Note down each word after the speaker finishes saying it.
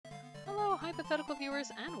hypothetical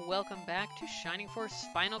viewers, and welcome back to Shining Force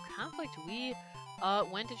Final Conflict. We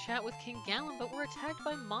went to chat with King Galam, but we're attacked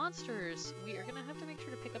by monsters. We are gonna have to make sure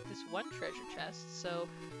to pick up this one treasure chest, so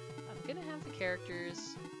I'm gonna have the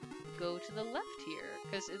characters go to the left here,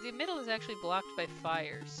 because the middle is actually blocked by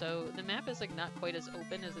fire, so the map is like not quite as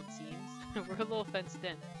open as it seems. We're a little fenced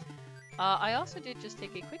in. I also did just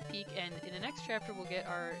take a quick peek, and in the next chapter we'll get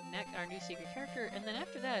our new secret character, and then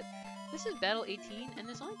after that, this is battle 18, and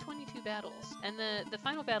there's only 22 battles, and the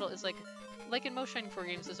final battle is like in most Shining 4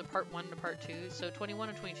 games, there's a part 1 and a part 2, so 21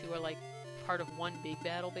 and 22 are like part of one big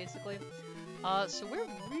battle, basically. So we're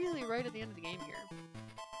really right at the end of the game here.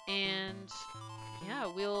 And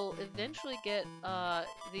yeah, we'll eventually get,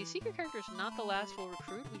 the secret character is not the last we'll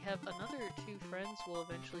recruit. We have another 2 friends we'll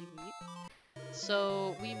eventually meet.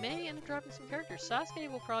 So we may end up dropping some characters.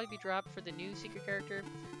 Sasuke will probably be dropped for the new secret character.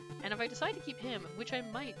 And if I decide to keep him, which I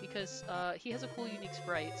might because he has a cool unique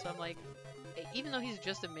sprite, so I'm like, even though he's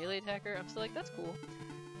just a melee attacker, I'm still like, that's cool.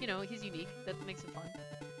 You know, he's unique. That makes him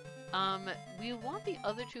fun. We want the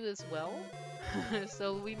other 2 as well,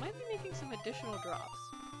 so we might be making some additional drops.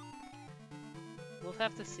 We'll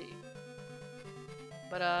have to see.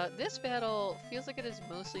 But this battle feels like it is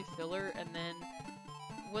mostly filler, and then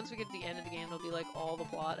once we get to the end of the game, it'll be like all the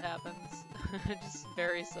plot happens, just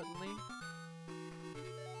very suddenly.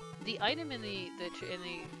 The item in the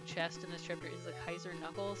chest in this chapter is the Kaiser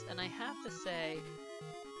Knuckles, and I have to say,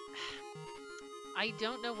 I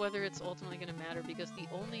don't know whether it's ultimately going to matter because the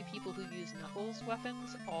only people who use Knuckles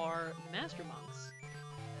weapons are the Master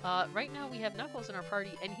Monks. Right now we have Knuckles in our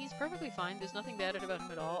party, and he's perfectly fine. There's nothing bad about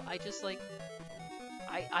him at all. I just like,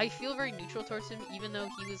 I feel very neutral towards him, even though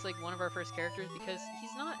he was like one of our first characters, because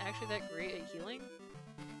he's not actually that great at healing.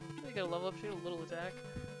 She got a level up. She got a little attack.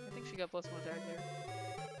 I think she got +1 attack there.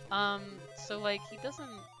 So like, he doesn't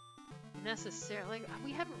necessarily, like,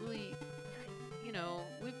 we haven't really, you know,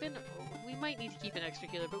 we might need to keep an extra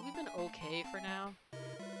healer, but we've been okay for now.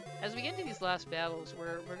 As we get into these last battles,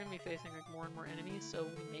 we're going to be facing like more and more enemies, so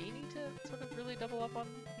we may need to sort of really double up on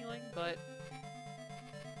healing, but,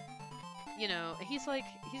 you know, he's a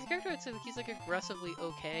character I'd say he's like aggressively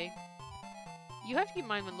okay. You have to keep in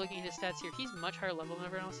mind when looking at his stats here, he's much higher level than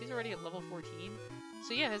everyone else. He's already at level 14.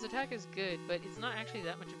 So yeah, his attack is good, but it's not actually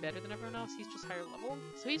that much better than everyone else. He's just higher level.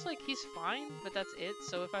 So he's fine, but that's it.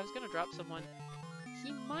 So if I was gonna drop someone,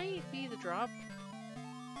 he might be the drop.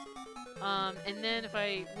 And then if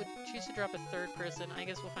I would choose to drop a 3rd person, I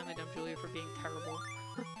guess we'll finally dump Julia for being terrible.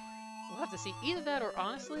 We'll have to see. Either that or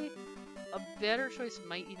honestly, a better choice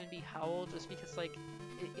might even be Howl, just because like,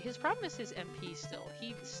 his problem is his MP still.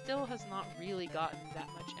 He still has not really gotten that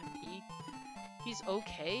much MP. He's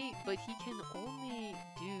okay, but he can only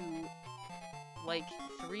do like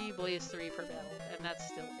 3 Blaze 3 per battle, and that's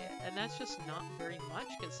still it. And that's just not very much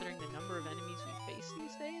considering the number of enemies we face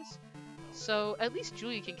these days. So at least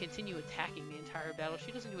Julia can continue attacking the entire battle.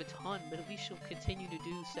 She doesn't do a ton, but at least she'll continue to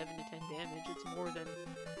do 7 to 10 damage. It's more than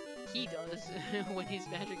he does when his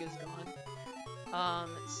magic is gone.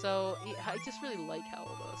 So I just really like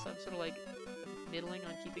Howl though, so I'm sort of like middling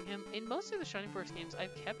on keeping him. In most of the Shining Force games,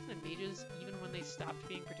 I've kept the mages even when they stopped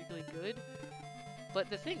being particularly good. But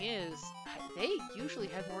the thing is, they usually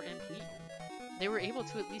had more MP. They were able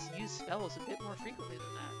to at least use spells a bit more frequently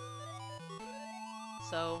than that.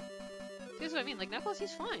 So, here's what I mean. Like, Knuckles,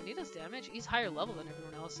 he's fine. He does damage. He's higher level than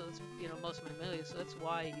everyone else, so that's, you know, most of my melee, so that's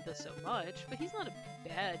why he does so much. But he's not a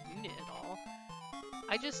bad unit at all.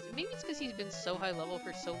 Maybe it's because he's been so high level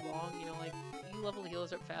for so long, you know, like, you level the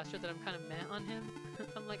healers up faster that I'm kind of meh on him.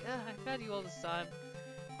 I'm like, I've had you all this time.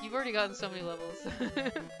 You've already gotten so many levels.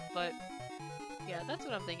 But, yeah, that's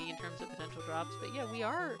what I'm thinking in terms of potential drops. But yeah, we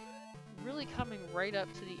are really coming right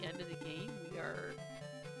up to the end of the game. We are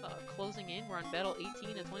closing in. We're on battle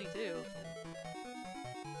 18 and 22.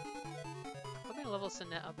 I'm going to level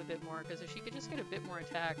Sinette up a bit more, because if she could just get a bit more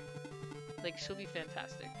attack, like, she'll be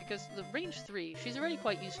fantastic. Because the range 3, she's already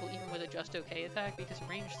quite useful even with a just okay attack, because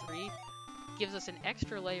range 3 gives us an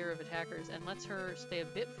extra layer of attackers and lets her stay a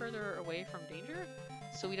bit further away from danger,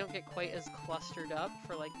 so we don't get quite as clustered up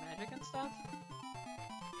for, like, magic and stuff.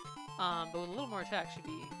 But with a little more attack, she'd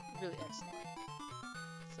be really excellent.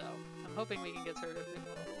 So, I'm hoping we can get her to big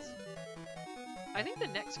levels. I think the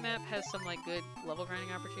next map has some, like, good level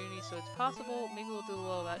grinding opportunities, so it's possible. Maybe we'll do a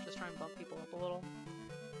little of that, just try and bump people up a little.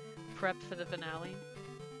 Prepped for the finale.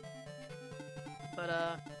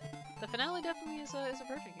 But, the finale definitely is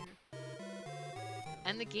approaching here.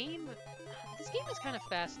 And the game, this game is kind of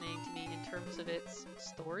fascinating to me in terms of its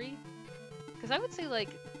story. Because I would say, like,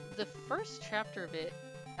 the first chapter of it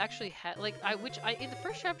actually had like in the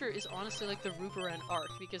first chapter is honestly like the Ruberan arc,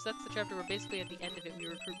 because that's the chapter where basically at the end of it we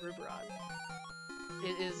recruit Ruberan.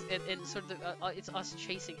 It is and sort of it's us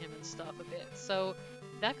chasing him and stuff a bit. So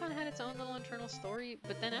that kind of had its own little internal story.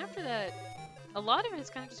 But then after that, a lot of it has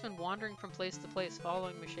kind of just been wandering from place to place,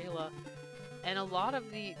 following Michaela. And a lot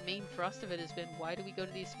of the main thrust of it has been, why do we go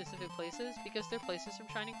to these specific places? Because they're places from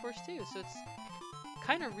Shining Force 2. So it's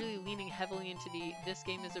kind of really leaning heavily into this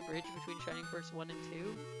game is a bridge between Shining Force 1 and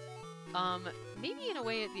 2. Maybe in a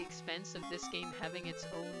way at the expense of this game having its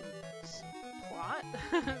own plot.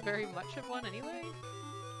 Very much of one anyway.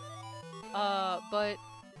 But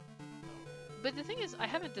the thing is, I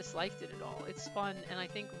haven't disliked it at all. It's fun, and I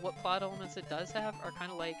think what plot elements it does have are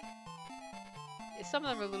kind of like, some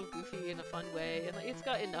of them are a little goofy in a fun way, and it's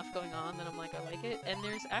got enough going on that I'm like, I like it. And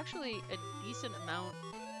there's actually a decent amount,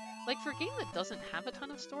 like for a game that doesn't have a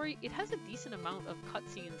ton of story, it has a decent amount of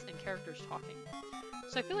cutscenes and characters talking.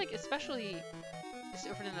 So I feel like, especially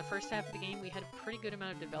in the first half of the game, we had a pretty good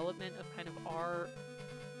amount of development of kind of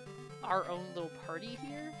our own little party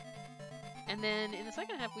here. And then in the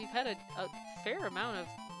second half, we've had a fair amount of,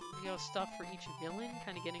 you know, stuff for each villain,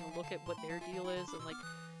 kind of getting a look at what their deal is and like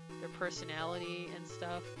their personality and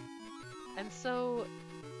stuff. And so,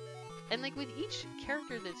 and like with each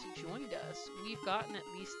character that's joined us, we've gotten at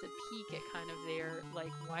least a peek at kind of their,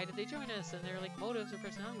 like, why did they join us, and their like motives or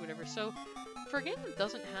personality or whatever. So for a game that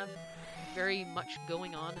doesn't have very much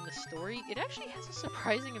going on in the story, it actually has a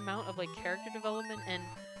surprising amount of like character development and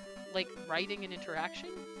like writing and interaction.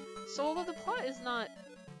 So although the plot is not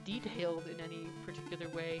detailed in any particular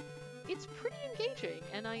way, it's pretty engaging,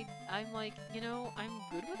 and I'm like, you know, I'm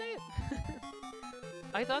good with it.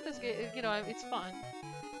 I thought this game, you know, it's fun,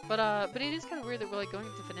 but it is kind of weird that we're like going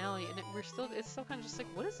into the finale, and it's still kind of just like,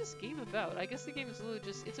 what is this game about? I guess the game is literally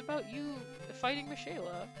just, it's about you fighting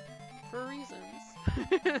Michaela for reasons.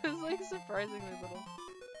 It's like surprisingly little.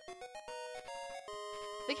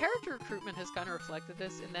 The character recruitment has kind of reflected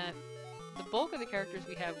this in that the bulk of the characters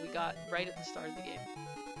we got right at the start of the game.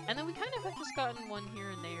 And then we kind of have just gotten one here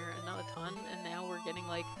and there, and not a ton, and now we're getting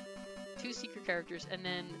like 2 secret characters, and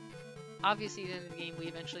then obviously at the end of the game we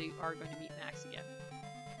eventually are going to meet Max again.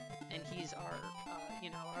 And he's our, you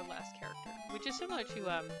know, our last character, which is similar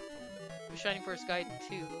to Shining Force Gaiden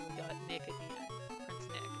 2, where we got Nick at the end, Prince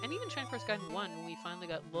Nick. And even Shining Force Gaiden 1, when we finally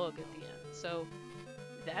got Lug at the end. So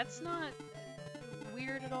that's not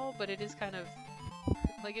weird at all, but it is kind of,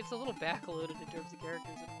 like, it's a little backloaded in terms of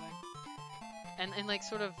characters in a way. And like,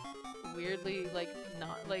 sort of weirdly, like,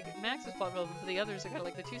 not, like, Max is plot relevant, but the others are kind of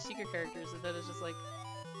like the 2 secret characters, and then it's just like,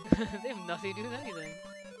 they have nothing to do with anything.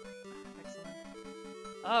 Excellent.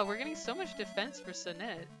 Oh, we're getting so much defense for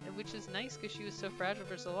Sonette, which is nice because she was so fragile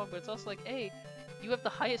for so long, but it's also like, A, you have the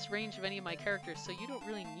highest range of any of my characters, so you don't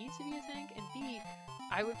really need to be a tank, and B,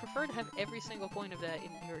 I would prefer to have every single point of that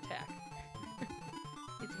in your attack.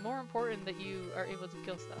 It's more important that you are able to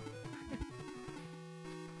kill stuff.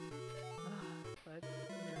 But,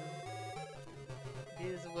 you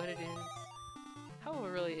know, it is what it is. Howl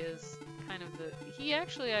really is kind of he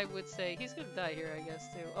actually, I would say, he's gonna die here, I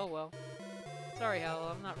guess, too. Oh well. Sorry,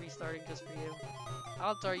 Howl, I'm not restarting just for you.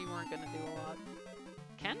 Odds are you weren't gonna do a lot.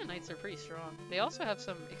 Cannonites are pretty strong. They also have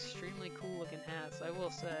some extremely cool looking hats, I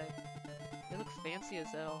will say. They look fancy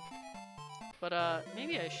as hell. But,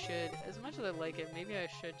 maybe I should, as much as I like it, maybe I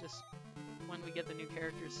should just, when we get the new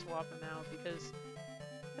characters, swap them out, because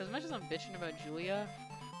as much as I'm bitching about Julia,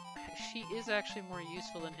 she is actually more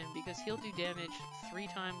useful than him, because he'll do damage 3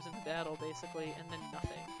 times in the battle, basically, and then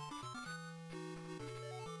nothing.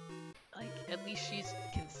 Like, at least she's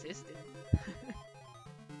consistent.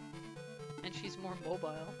 And she's more mobile.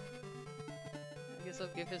 I guess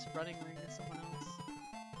I'll give his running ring to someone else.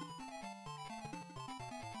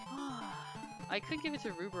 I could give it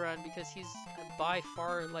to Ruberan because he's by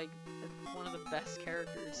far, like, one of the best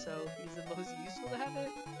characters, so he's the most useful to have it.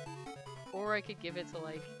 Or I could give it to,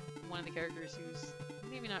 like, one of the characters who's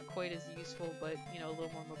maybe not quite as useful, but, you know, a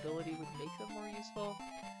little more mobility would make them more useful.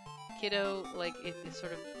 Kiddo, like, it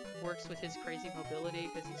sort of works with his crazy mobility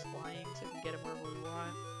because he's flying, so we can get him wherever we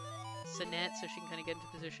want. Sonette, so she can kind of get into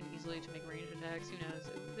position easily to make range attacks. Who knows?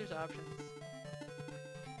 There's options.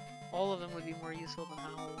 All of them would be more useful than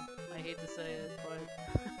Howl. I hate to say it,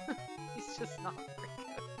 but he's just not very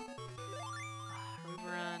good.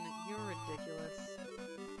 Ruberan, you're ridiculous.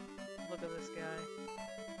 Look at this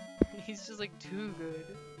guy. He's just like too good.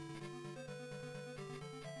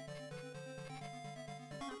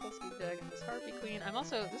 Knuckles Speed Dragon, this Harpy Queen. I'm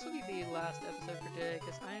also, this will be the last episode for today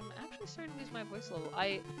because I'm actually starting to lose my voice a little.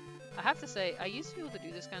 I have to say, I used to be able to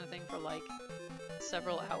do this kind of thing for like went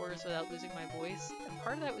several hours without losing my voice, and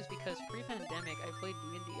part of that was because pre-pandemic I played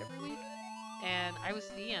D&D every week, and I was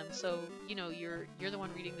the DM, so you know you're the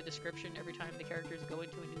one reading the description every time the characters go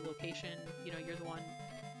into a new location. You know, you're the one,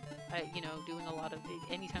 you know, doing a lot of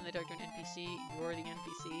the, anytime they talk to an NPC, you're the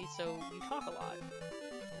NPC, so you talk a lot.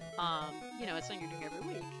 You know, it's something you're doing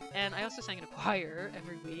every week, and I also sang in a choir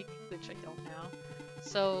every week, which I don't now.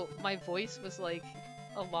 So my voice was like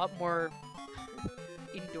a lot more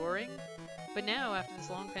enduring. But now, after this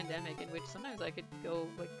long pandemic, in which sometimes I could go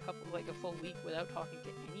like a full week without talking to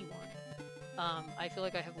anyone, I feel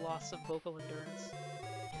like I have lost some vocal endurance.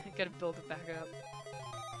 I gotta build it back up.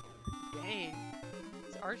 Dang,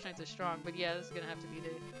 these Archknights are strong. But yeah, this is gonna have to be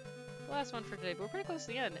the last one for today. But we're pretty close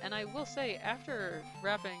to the end, and I will say, after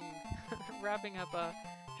wrapping up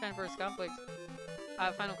Shining Force Conflict,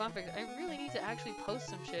 Final Conflict, I really need to actually post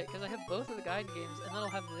some shit because I have both of the Gaiden games, and then I'll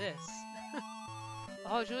have this.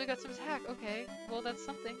 Oh, Julia got some attack. Okay, well that's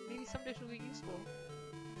something. Maybe someday she'll be useful.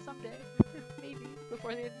 Someday, maybe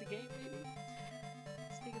before the end of the game, maybe.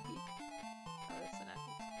 Let's take a peek. Oh, that's an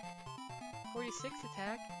athlete. 46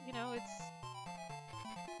 attack. You know, it's.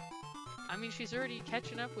 I mean, she's already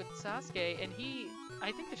catching up with Sasuke, and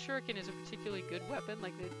I think the Shuriken is a particularly good weapon.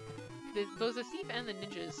 Like both the Thief and the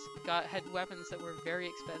Ninjas had weapons that were very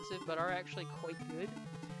expensive, but are actually quite good.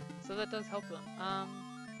 So that does help them.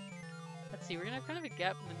 Let's see, we're gonna have kind of a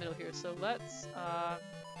gap in the middle here, so let's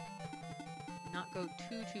not go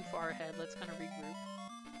too far ahead. Let's kind of regroup.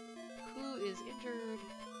 Who is injured?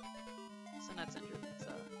 Sonette's injured.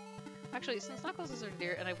 So actually, since Knuckles is already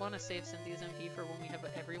there, and I want to save Cynthia's MP for when we have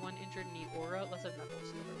everyone injured and need Aura, let's have Knuckles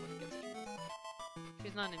see if everyone gets a chance.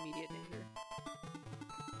 She's not in immediate danger.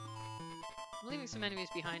 I'm leaving some enemies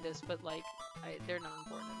behind us, but like, they're not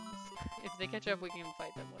important enemies. If they catch up, we can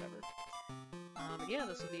fight them, whatever. But yeah,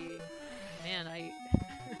 this will be. Man,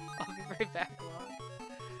 I'll be very backlog.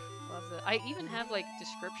 Loves it. I even have like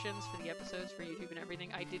descriptions for the episodes for YouTube and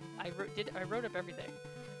everything. I wrote up everything,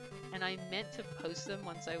 and I meant to post them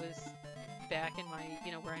once I was back in my,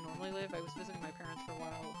 you know, where I normally live. I was visiting my parents for a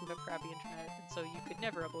while, who have crappy internet, and so you could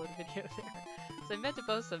never upload a video there. So I meant to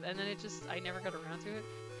post them, and then I never got around to it.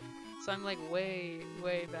 So I'm like way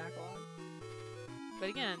backlogged. But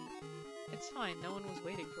again, it's fine. No one was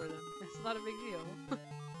waiting for them. It's not a big deal.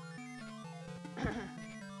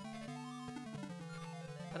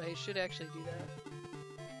 But I should actually do that.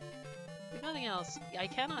 If nothing else, I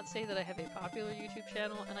cannot say that I have a popular YouTube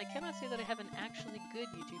channel, and I cannot say that I have an actually good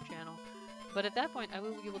YouTube channel. But at that point, I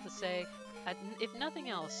will be able to say, if nothing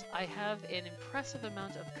else, I have an impressive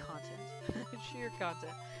amount of content. Sheer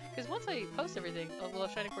content. Because once I post everything, well,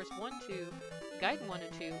 Shining Force 1, 2, Gaiden 1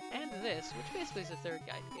 and 2, and this, which basically is a third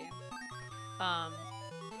Gaiden game.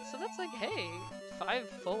 So that's like, hey, 5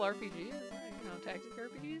 full RPGs, you know, tactic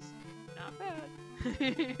RPGs, not bad.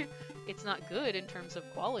 It's not good in terms of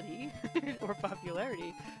quality or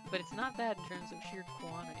popularity, but it's not bad in terms of sheer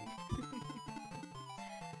quantity.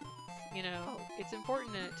 You know, it's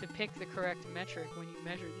important to pick the correct metric when you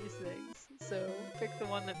measure these things. So pick the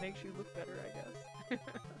one that makes you look better, I guess.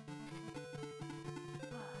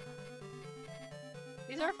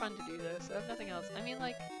 These are fun to do though, so if nothing else. I mean,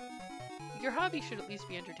 like, your hobby should at least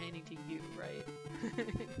be entertaining to you, right?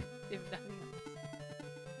 If nothing else.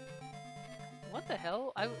 What the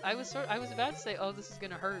hell? I was about to say, oh, this is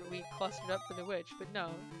gonna hurt. We clustered up for the witch, but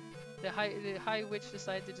no. The high witch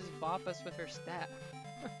decided to just bop us with her staff.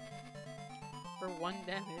 For 1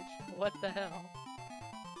 damage. What the hell?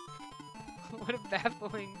 What a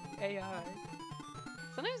baffling AI.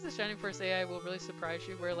 Sometimes the Shining Force AI will really surprise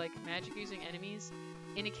you, where like magic using enemies,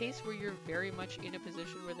 in a case where you're very much in a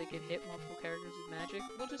position where they can hit multiple characters with magic,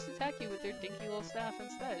 will just attack you with their dinky little staff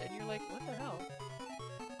instead, and you're like, what the hell?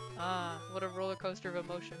 Ah, what a roller coaster of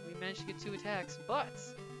emotion. We managed to get 2 attacks, but...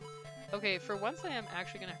 Okay, for once I am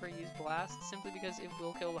actually going to have her use Blast, simply because it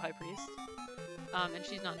will kill the High Priest. And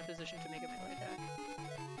she's not in a position to make a melee attack.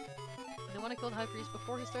 And I want to kill the High Priest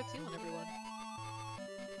before he starts healing everyone.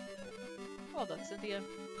 Well done, Cynthia.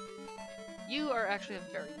 You are actually a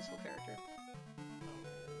very useful character.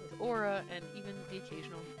 With Aura and even the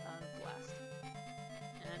occasional Blast.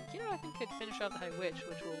 And, you know, I think could finish off the High Witch,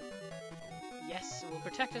 which will... Yes, will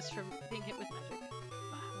protect us from being hit with magic.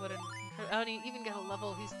 What an... Oh, and he even got a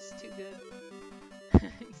level, he's just too good.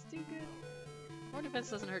 He's too good. More defense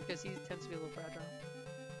doesn't hurt because he tends to be a little fragile.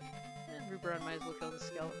 And Ruberon might as well kill the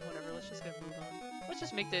skeleton, whatever, let's just move on. Let's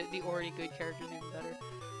just make the already good characters even better.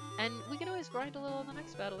 And we can always grind a little in the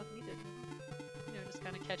next battle if needed. You know, just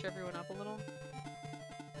kind of catch everyone up a little.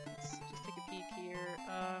 Let's just take a peek here.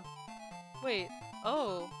 Wait.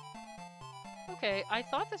 Oh. okay, I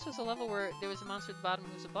thought this was a level where there was a monster at the bottom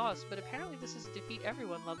who was a boss, but apparently this is a defeat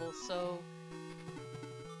everyone level, so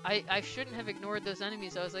I shouldn't have ignored those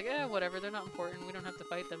enemies. I was like, eh, whatever, they're not important, we don't have to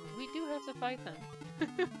fight them. We do have to fight them.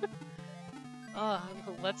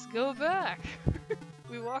 Let's go back.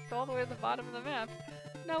 We walked all the way to the bottom of the map.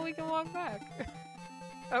 Now we can walk back.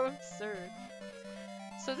 How absurd.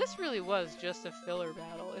 So this really was just a filler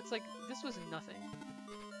battle. It's like, this was nothing.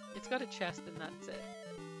 It's got a chest and that's it.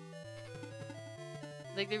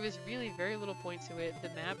 Like, there was really very little point to it. The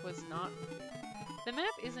map was not... The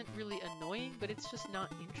map isn't really annoying, but it's just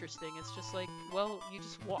not interesting. It's just like, well, you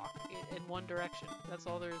just walk in one direction. That's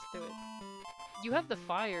all there is to it. You have the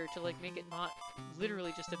fire to, like, make it not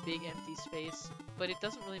literally just a big empty space, but it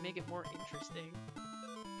doesn't really make it more interesting.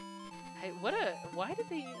 Hey, why did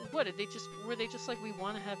they, were they just like, we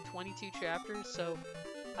want to have 22 chapters, so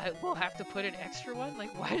we'll have to put an extra one?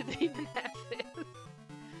 Like, why did they even have this?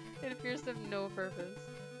 It appears to have no purpose.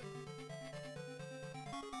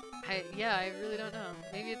 Yeah, I really don't know.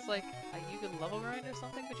 Maybe it's like, you can level grind or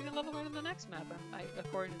something, but you can level grind in the next map,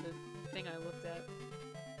 according to the thing I looked at.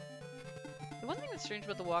 The one thing that's strange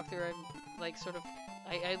about the walkthrough, I'm, like, sort of,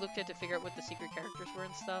 I looked at to figure out what the secret characters were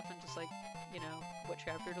and stuff, and just, like, you know, what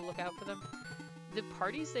chapter to look out for them. The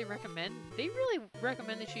parties they recommend, they really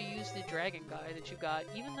recommend that you use the dragon guy that you got,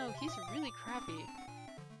 even though he's really crappy.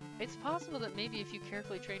 It's possible that maybe if you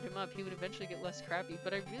carefully trained him up, he would eventually get less crappy,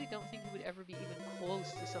 but I really don't think he would ever be even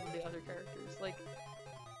close to some of the other characters. Like,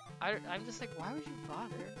 I'm just like, why would you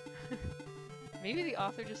bother? Maybe the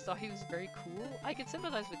author just thought he was very cool? I can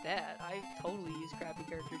sympathize with that. I totally use crappy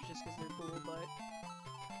characters just because they're cool, but...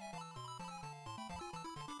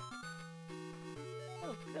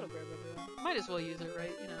 That'll grab everyone. Might as well use it,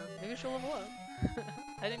 right? You know, maybe she'll level up.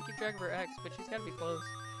 I didn't keep track of her X, but she's gotta be close.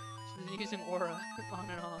 She's been using aura on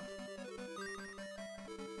and off.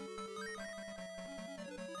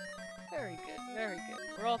 Very good, very good.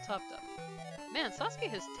 We're all topped up. Man, Sasuke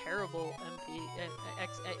has terrible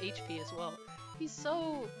HP as well. He's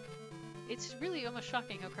so... It's really almost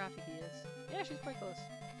shocking how crappy he is. Yeah, she's quite close.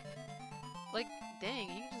 Like, dang,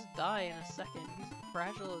 he can just die in a second. He's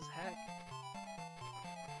fragile as heck.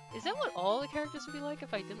 Is that what all the characters would be like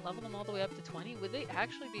if I didn't level them all the way up to 20? Would they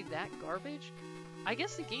actually be that garbage? I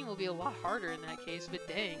guess the game will be a lot harder in that case, but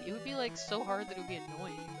dang, it would be like so hard that it would be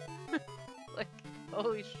annoying. Like,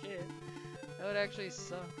 holy shit. That would actually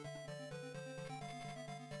suck.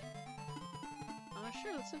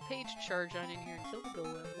 Sure, let's have Paige charge on in here and kill the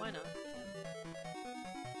golem. Why not?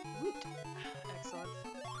 Woot! Excellent.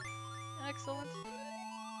 Excellent.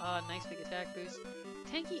 Nice big attack boost.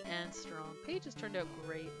 Tanky and strong. Paige has turned out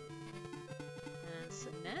great. And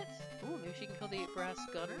Sinette. Ooh, maybe she can kill the brass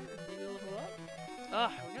gunner and maybe level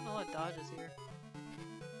up. We're getting a lot of dodges here.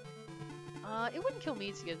 It wouldn't kill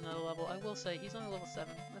me to get another level. I will say, he's only level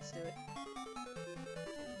 7. Let's do it.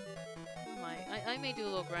 I may do a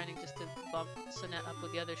little grinding just to bump Sinette up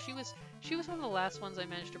with the others. She was one of the last ones I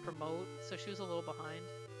managed to promote, so she was a little behind.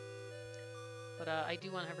 But I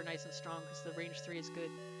do want to have her nice and strong because the range 3 is good.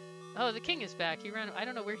 Oh, the king is back. He ran. I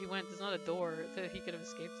don't know where he went. There's not a door that he could have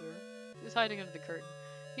escaped through. He was hiding under the curtain.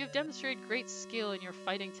 You have demonstrated great skill in your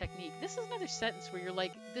fighting technique. This is another sentence where you're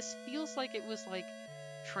like, this feels like it was like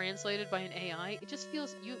translated by an AI. It just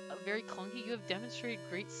feels very clunky. You have demonstrated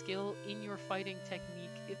great skill in your fighting technique.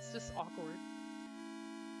 It's just awkward.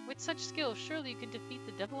 With such skill, surely you can defeat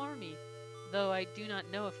the devil army. Though I do not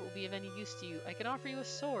know if it will be of any use to you. I can offer you a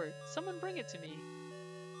sword. Someone bring it to me.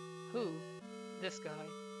 Who? This guy.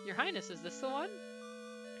 Your Highness, is this the one?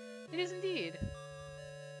 It is indeed.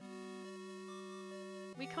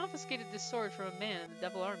 We confiscated this sword from a man in the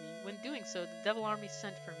devil army. When doing so, the devil army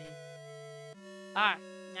sent for me.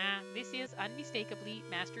 This is unmistakably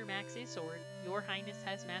Master Max's sword. Your Highness,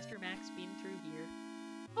 has Master Max been through here?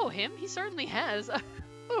 Oh, him? He certainly has.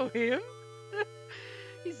 Oh, him?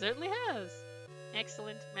 He certainly has.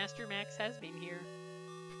 Excellent. Master Max has been here.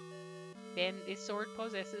 Then this sword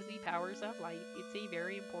possesses the powers of light. It's a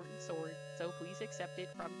very important sword, so please accept it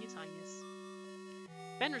from His Highness.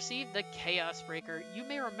 Ben received the Chaos Breaker. You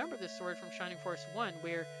may remember this sword from Shining Force 1,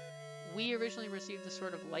 where we originally received the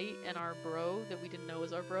Sword of Light, and our bro, that we didn't know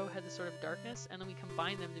was our bro, had the Sword of Darkness, and then we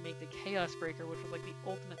combined them to make the Chaos Breaker, which was like the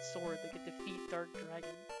ultimate sword that could defeat Dark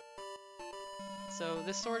Dragon. So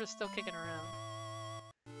this sword is still kicking around.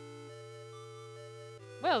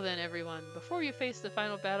 Well then, everyone, before you face the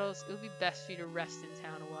final battles, it would be best for you to rest in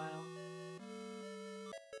town a while.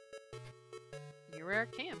 Here we're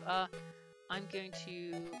at camp. I'm going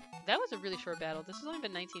to... That was a really short battle. This has only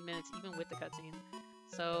been 19 minutes, even with the cutscene.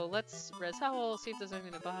 So let's res Howl, see if there's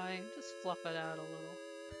anything to buy. Just fluff it out a little.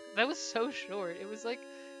 That was so short. It was like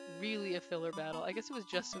really a filler battle. I guess it was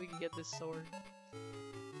just so we could get this sword.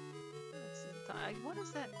 What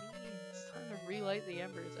does that mean? It's time to relight the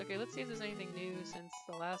embers. Okay, let's see if there's anything new since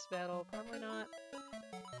the last battle. Probably not.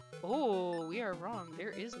 Oh, we are wrong. There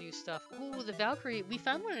is new stuff. Oh, the Valkyrie. We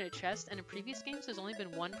found one in a chest, and in previous games there's only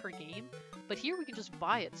been one per game. But here we can just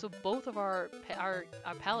buy it, so both of our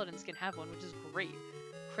paladins can have one, which is great.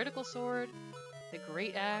 Critical sword, the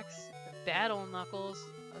great axe, the battle knuckles,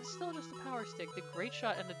 still just the power stick, the great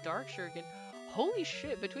shot, and the dark shuriken. Holy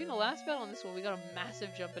shit! Between the last battle and this one, we got a massive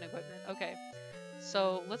jump in equipment. Okay,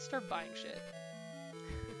 so let's start buying shit.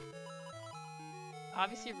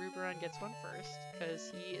 Obviously, Ruberon gets one first,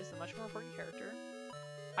 because he is the much more important character.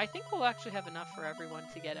 I think we'll actually have enough for everyone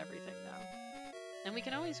to get everything, though. And we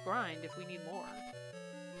can always grind if we need more.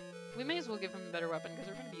 We may as well give him a better weapon, because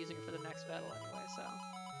we're going to be using it for the next battle anyway, so...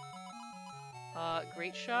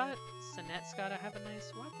 great shot. Sinette's gotta have a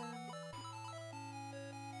nice weapon.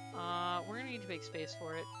 We're gonna need to make space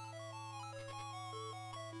for it.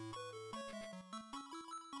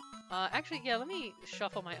 Actually, yeah, let me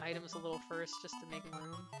shuffle my items a little first, just to make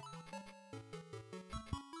room.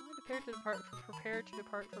 Prepare to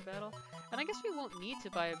depart for battle. And I guess we won't need to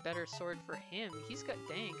buy a better sword for him. He's got,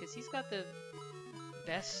 dang, because he's got the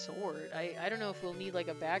best sword. I don't know if we'll need like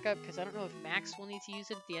a backup, because I don't know if Max will need to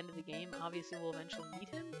use it at the end of the game. Obviously, we'll eventually need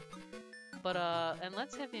him. But, and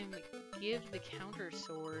let's have him give the counter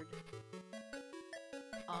sword.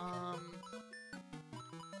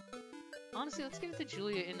 Honestly, let's give it to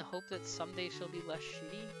Julia in the hope that someday she'll be less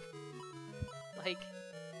shitty. Like,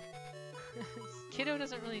 Kiddo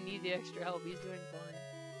doesn't really need the extra help, he's doing fine.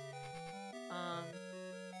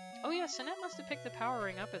 Oh yeah, Sinette must have picked the power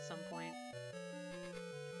ring up at some point.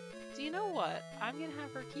 Do you know what? I'm gonna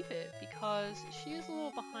have her keep it, because she is a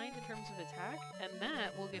little behind in terms of attack, and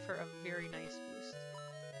that will give her a very nice boost.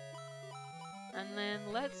 And then,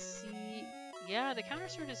 let's see... Yeah, the counter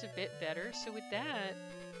sword is a bit better, so with that...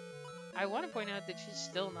 I want to point out that she's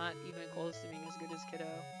still not even close to being as good as Kiddo.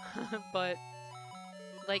 But,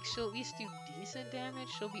 like, she'll at least do decent damage.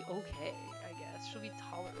 She'll be okay, I guess. She'll be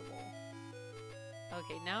tolerable.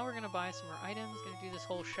 Okay, now we're gonna buy some more items. Gonna do this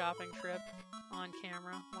whole shopping trip on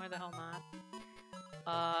camera. Why the hell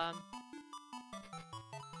not?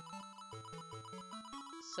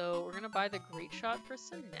 So we're gonna buy the great shot for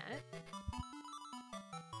Sinette.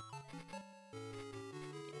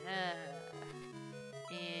 Yeah.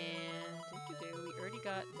 And we already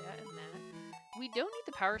got that and that. We don't need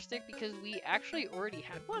the power stick because we actually already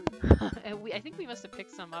had one. And I think we must have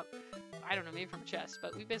picked some up. I don't know, maybe from a chest,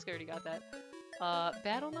 but we basically already got that.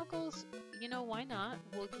 Battle Knuckles, you know, why not?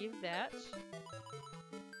 We'll give that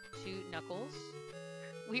to Knuckles.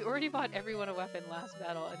 We already bought everyone a weapon last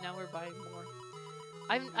battle, and now we're buying more.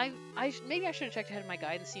 Maybe I should have checked ahead in my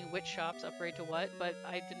guide and seen which shops upgrade to what, but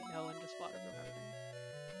I didn't know and just bought everything.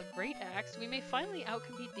 A great axe. We may finally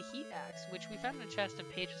outcompete the heat axe, which we found in a chest and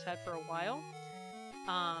Paige has had for a while.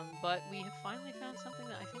 But we have finally found something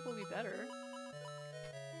that I think will be better.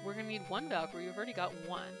 We're gonna need one Valkyrie. We've already got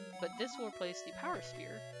one, but this will replace the Power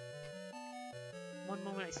Spear. One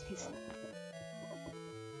moment, I sneeze.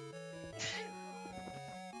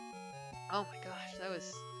 Oh my gosh, that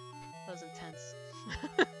was intense.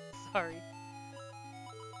 Sorry.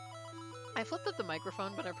 I flipped up the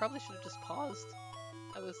microphone, but I probably should have just paused.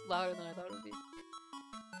 That was louder than I thought it would be.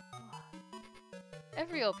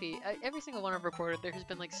 Every LP, every single one I've recorded, there has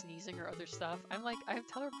been like sneezing or other stuff. I'm like, I have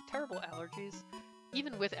terrible allergies.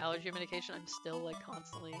 Even with allergy medication, I'm still like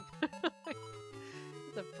constantly.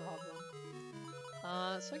 It's a problem.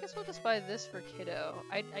 So I guess we'll just buy this for Kiddo.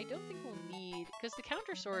 I don't think we'll need, because the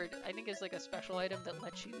counter sword I think is like a special item that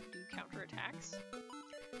lets you do counter attacks.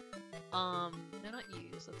 No, not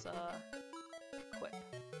use. Let's equip.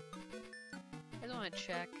 I just want to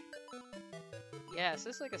check. Yeah, so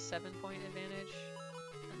this is like a 7-point advantage.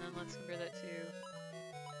 And then let's compare that to...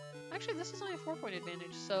 Actually, this is only a 4-point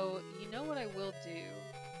advantage, so you know what I will do?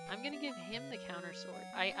 I'm going to give him the counter sword.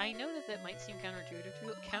 I know that that might seem counterintuitive,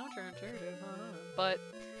 but,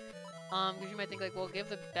 because you might think like, well, give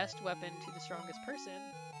the best weapon to the strongest person.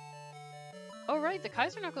 Oh right, the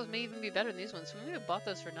Kaiser Knuckles may even be better than these ones, so we may have bought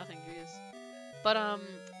those for nothing, jeez. But,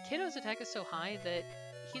 Kiddo's attack is so high that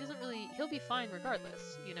he'll be fine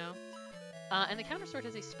regardless, you know? And the counter sword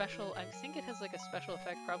has a special, I think it has like a special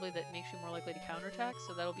effect probably that makes you more likely to counterattack,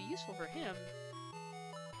 so that'll be useful for him.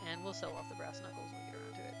 And we'll sell off the brass knuckles when we get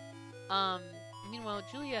around to it. Meanwhile,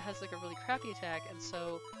 Julia has like a really crappy attack, and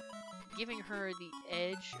so giving her the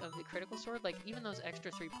edge of the critical sword, like even those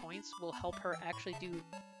extra 3 points will help her actually do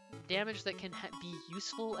damage that can be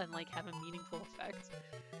useful and like have a meaningful effect.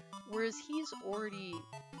 Whereas he's already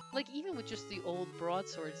like, even with just the old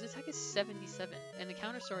broadsword, his attack is 77, and the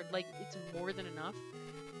counter sword, like, it's more than enough.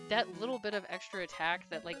 That little bit of extra attack,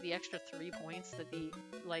 that, like, the extra 3 points that the,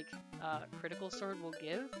 like, critical sword will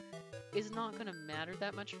give, is not gonna matter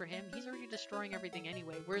that much for him. He's already destroying everything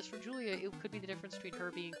anyway. Whereas for Julia, it could be the difference between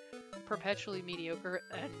her being perpetually mediocre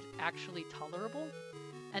and actually tolerable,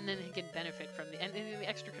 and then he can benefit from and the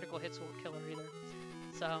extra critical hits won't kill her either.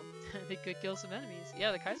 So, they could kill some enemies.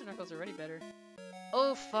 Yeah, the Kaiser Knuckles are already better.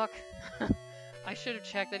 Oh, fuck. I should have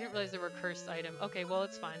checked. I didn't realize there were a cursed item. Okay, well,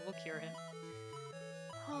 it's fine. We'll cure him.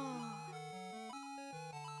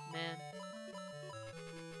 Man.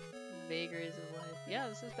 Vagaries of life. Yeah,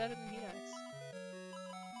 this is better than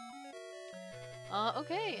Hedax.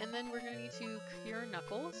 Okay, and then we're gonna need to cure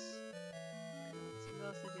Knuckles. I know it's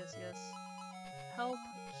exhausted. Yes, yes. Help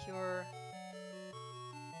cure.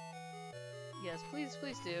 Yes, please,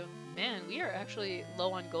 please do. Man, we are actually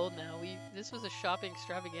low on gold now. This was a shopping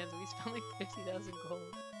extravaganza. We spent like 50,000 gold.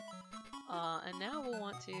 And now we'll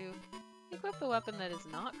want to equip the weapon that is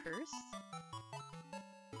not cursed.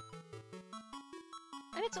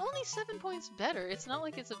 And it's only 7 points better. It's not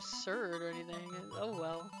like it's absurd or anything. Oh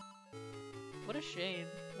well. What a shame.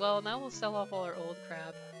 Well, now we'll sell off all our old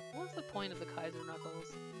crap. What's the point of the Kaiser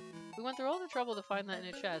Knuckles? We went through all the trouble to find that in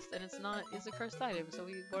a chest, and it's a cursed item, so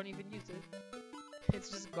we won't even use it. It's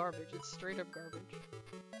just garbage. It's straight up garbage.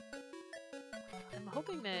 I'm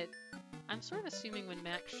hoping that... I'm sort of assuming when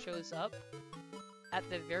Max shows up, at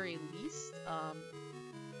the very least,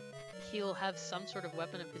 he'll have some sort of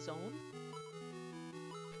weapon of his own.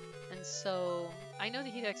 And so, I know the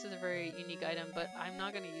Hedex is a very unique item, but I'm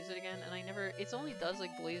not going to use it again, and it only does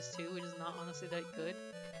like Blaze 2, which is not honestly that good.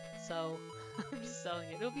 So, I'm just selling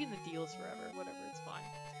it. It'll be in the deals forever, whatever, it's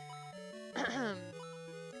fine.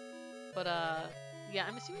 But, yeah,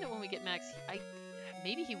 I'm assuming that when we get Max,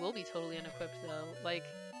 maybe he will be totally unequipped, though. Like,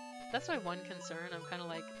 that's my one concern. I'm kind of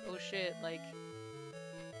like, oh shit, like,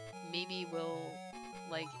 maybe we'll,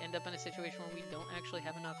 like, end up in a situation where we don't actually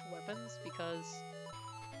have enough weapons, because,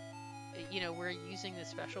 you know, we're using this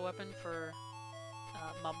special weapon for,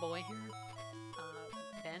 my boy here,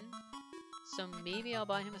 Ben. So maybe I'll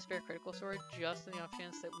buy him a spare critical sword just in the off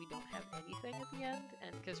chance that we don't have anything at the end,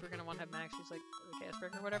 and because we're going to want to have Max use, like, the Chaos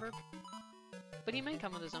Breaker or whatever. But he may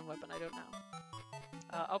come with his own weapon, I don't know.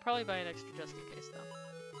 I'll probably buy an extra just in case, though.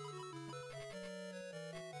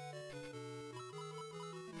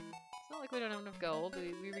 It's not like we don't have enough gold.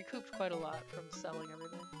 We recouped quite a lot from selling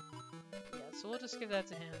everything. Yeah, so we'll just give that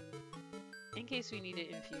to him in case we need it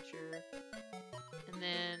in future. And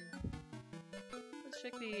then let's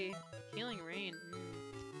check the Healing Rain.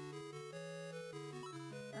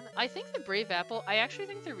 I think the Brave Apple, I actually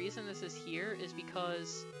think the reason this is here is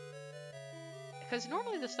because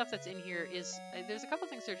normally the stuff that's in here is, there's a couple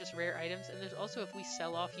things that are just rare items, and there's also, if we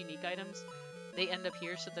sell off unique items, they end up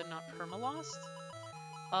here, so they're not perma-lost.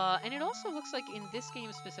 And it also looks like in this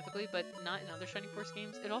game specifically, but not in other Shining Force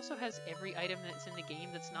games, it also has every item that's in the game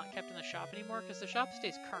that's not kept in the shop anymore, because the shop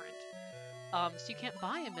stays current. So you can't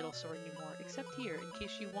buy a middle sword anymore, except here, in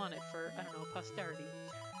case you want it for, I don't know, posterity.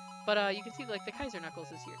 But you can see, like, the Kaiser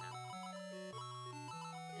Knuckles is here now.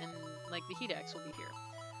 And, like, the Hedax will be here.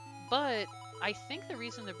 But I think the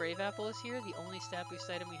reason the Brave Apple is here, the only stat boost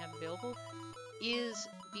item we have available, is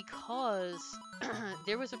because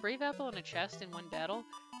there was a Brave Apple in a chest in one battle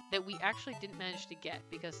that we actually didn't manage to get,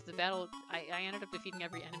 because the battle, I ended up defeating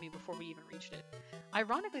every enemy before we even reached it.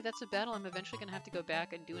 Ironically, that's a battle I'm eventually going to have to go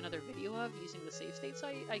back and do another video of using the save states.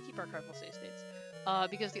 I keep archival save states,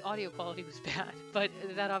 because the audio quality was bad, but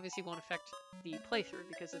that obviously won't affect the playthrough,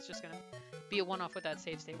 because it's just going to be a one-off with that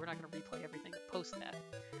save state. We're not going to replay everything post that.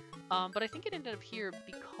 But I think it ended up here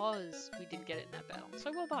because we didn't get it in that battle, so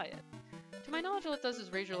I will buy it. To my knowledge, all it does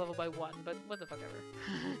is raise your level by 1, but what the fuck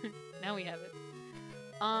ever. Now we have it.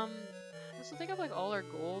 This will take up like all our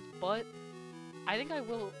gold, but I think I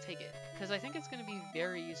will take it, because I think it's going to be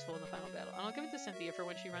very useful in the final battle. And I'll give it to Cynthia for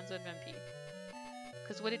when she runs out of MP.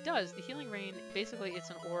 Because what it does, the Healing Rain, basically it's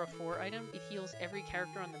an Aura 4 item. It heals every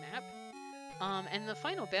character on the map. And the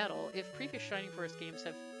final battle, if previous Shining Force games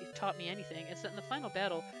have taught me anything, it's that in the final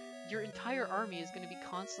battle, your entire army is going to be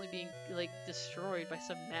constantly being, like, destroyed by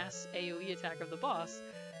some mass AoE attack of the boss.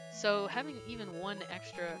 So having even one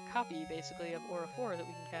extra copy, basically, of Aura 4 that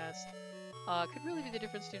we can cast, could really be the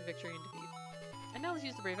difference between victory and defeat. And now let's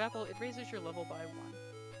use the Brave Apple. It raises your level by 1.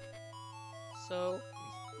 So,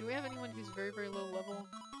 do we have anyone who's very, very low level?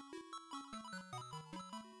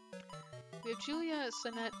 We have Julia,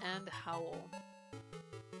 Sinette, and Howl.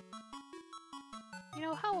 You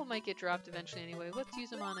know, Howl might get dropped eventually anyway. Let's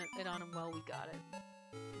use him on it while we got it.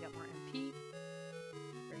 We got more MP.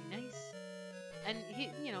 Very nice. And he,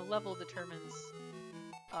 you know, level determines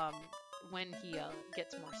um, when he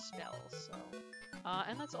gets more spells. So,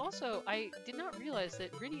 and that's also, I did not realize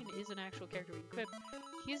that Ridian is an actual character we equip.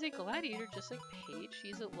 He is a gladiator just like Paige.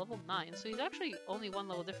 He's at level 9, so he's actually only one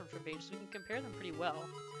level different from Paige, so we can compare them pretty well.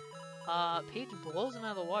 Paige blows him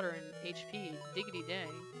out of the water in HP, diggity dang.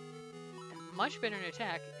 Much better in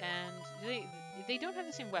attack, and they don't have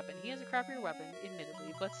the same weapon. He has a crappier weapon,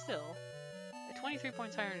 admittedly, but still, 23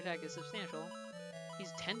 points higher in attack is substantial.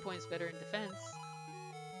 He's 10 points better in defense.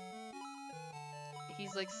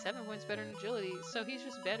 He's like 7 points better in agility, so he's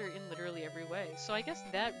just better in literally every way. So I guess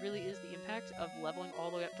that really is the impact of leveling all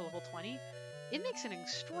the way up to level 20. It makes an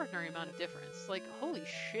extraordinary amount of difference. Like, holy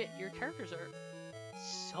shit, your characters are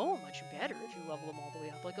so much better if you level them all the way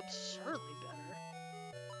up, like absurdly better.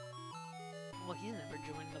 Well, he's never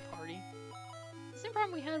joined the party. The same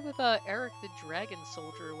problem we had with Eric the Dragon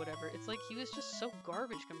Soldier or whatever. It's like he was just so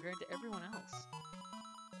garbage compared to everyone else.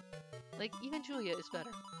 Like, even Julia is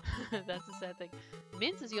better. That's the sad thing.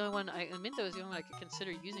 Minto is the only one I could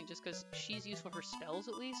consider using just because she's useful for spells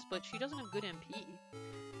at least, but she doesn't have good MP.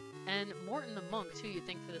 And Morton the Monk too, you'd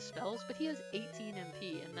think, for the spells, but he has 18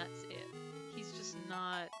 MP and that's it. He's just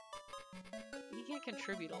not... he can't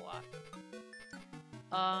contribute a lot.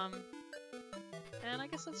 And I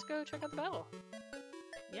guess let's go check out the battle.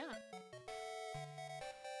 Yeah.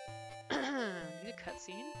 Do the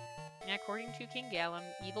cutscene. According to King Galam,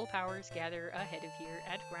 evil powers gather ahead of here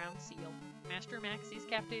at Ground Seal. Master Max is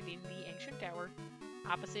captive in the ancient tower,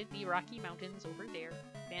 opposite the Rocky Mountains over there.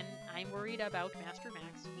 Then I'm worried about Master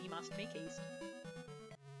Max. We must make haste.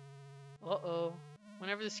 Uh-oh.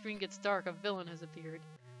 Whenever the screen gets dark, a villain has appeared.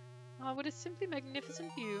 Ah, what a simply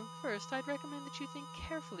magnificent view. First, I'd recommend that you think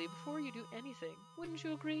carefully before you do anything. Wouldn't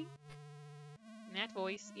you agree? That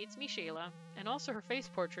voice, it's Michaela. And also her face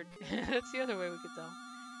portrait. That's the other way we could tell.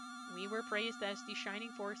 We were praised as the shining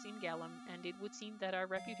force in Galam, and it would seem that our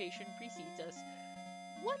reputation precedes us.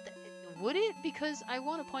 What the, would it? Because I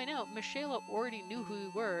want to point out, Michaela already knew who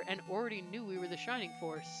we were, and already knew we were the shining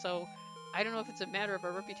force, so I don't know if it's a matter of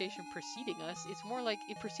our reputation preceding us. It's more like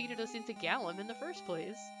it preceded us into Galam in the first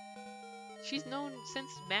place. She's known since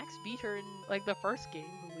Max beat her in, like, the first game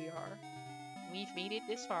who we are. We've made it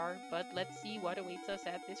this far, but let's see what awaits us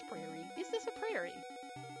at this prairie. Is this a prairie?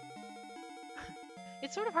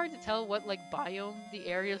 It's sort of hard to tell what, like, biome the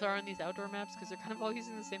areas are on these outdoor maps, because they're kind of all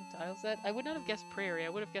using the same tile set. I would not have guessed prairie. I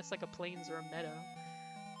would have guessed, like, a plains or a meadow.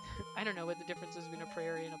 I don't know what the difference is between a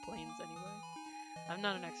prairie and a plains, anyway. I'm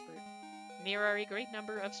not an expert. There are a great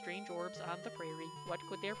number of strange orbs on the prairie. What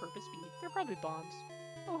could their purpose be? They're probably bombs.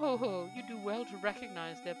 Oh ho ho, you do well to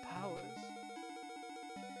recognize their powers.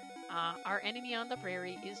 Our enemy on the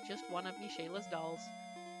prairie is just one of Michaela's dolls.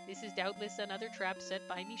 This is doubtless another trap set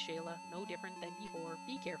by Michaela, no different than before.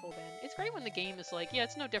 Be careful, Ben. It's great when the game is like, yeah,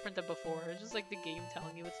 it's no different than before. It's just like the game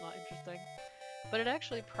telling you it's not interesting. But it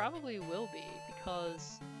actually probably will be,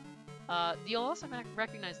 because you'll also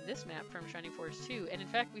recognize this map from Shining Force 2, and in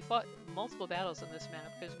fact we fought multiple battles on this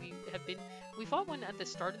map, because we fought one at the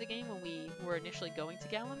start of the game when we were initially going to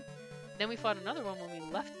Galam, then we fought another one when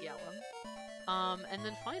we left Galam, and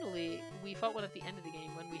then finally we fought one at the end of the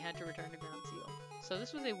game when we had to return to Ground Seal. So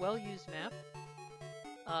this was a well-used map,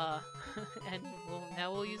 and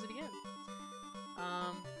now we'll use it again.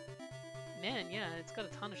 Man, yeah, it's got a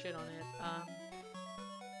ton of shit on it.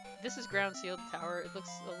 This is Ground Seal Tower. It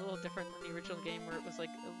looks a little different than the original game where it was like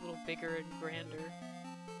a little bigger and grander.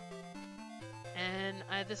 And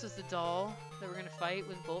this is the doll that we're going to fight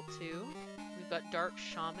with Bolt 2. We've got Dark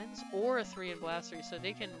Shamans or a 3 in Blaster, so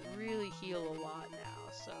they can really heal a lot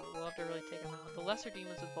now. So we'll have to really take them out. The Lesser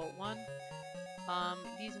Demons with Bolt 1.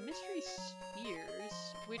 These Mystery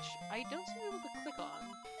Spheres, which I don't seem able to click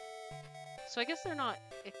on. So I guess they're not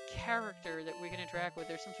a character that we can interact with.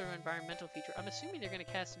 There's some sort of environmental feature. I'm assuming they're going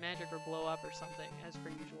to cast magic or blow up or something, as per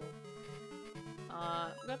usual.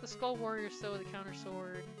 We got the Skull Warrior still with a counter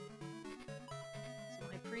sword. Some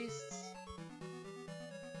High Priests.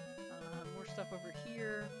 More stuff over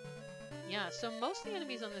here. Yeah, so most of the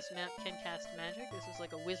enemies on this map can cast magic. This is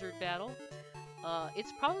like a wizard battle.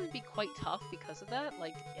 It's probably be quite tough because of that.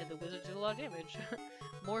 Like, yeah, the wizards do a lot of damage.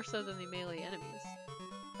 More so than the melee enemies.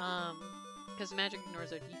 Because magic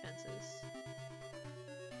ignores our defenses.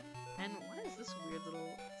 And what is this weird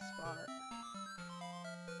little spot?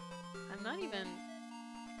 I'm not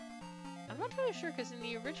really sure, because in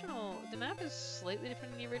the original, the map is slightly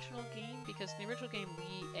different in the original game, because in the original game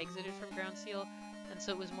we exited from Ground Seal, and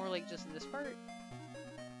so it was more like just this part.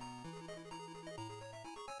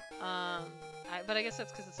 But I guess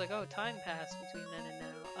that's because it's like, oh, time passed between then and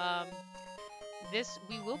now.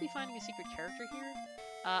 We will be finding a secret character here.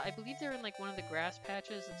 I believe they're in like one of the grass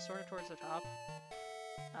patches. It's sort of towards the top.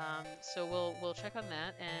 So we'll check on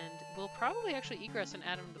that, and we'll probably actually egress and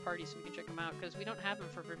add them to the party so we can check them out, because we don't have them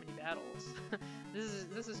for very many battles.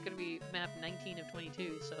 This is going to be map 19 of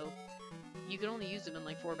 22, so you can only use them in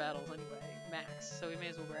like 4 battles anyway, max. So we may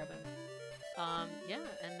as well grab them. Yeah,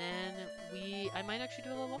 and then I might actually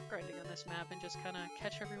do a little up grinding on this map and just kind of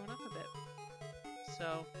catch everyone up a bit.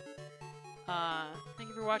 So, thank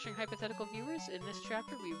you for watching, hypothetical viewers. In this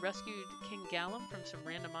chapter, we rescued King Galam from some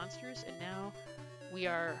random monsters, and now we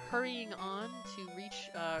are hurrying on to reach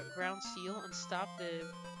Ground Seal and stop the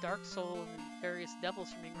Dark Soul and various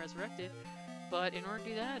devils from being resurrected. But in order to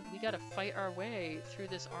do that, we gotta fight our way through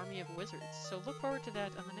this army of wizards. So look forward to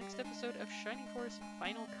that on the next episode of Shining Force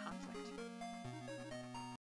Final Conflict.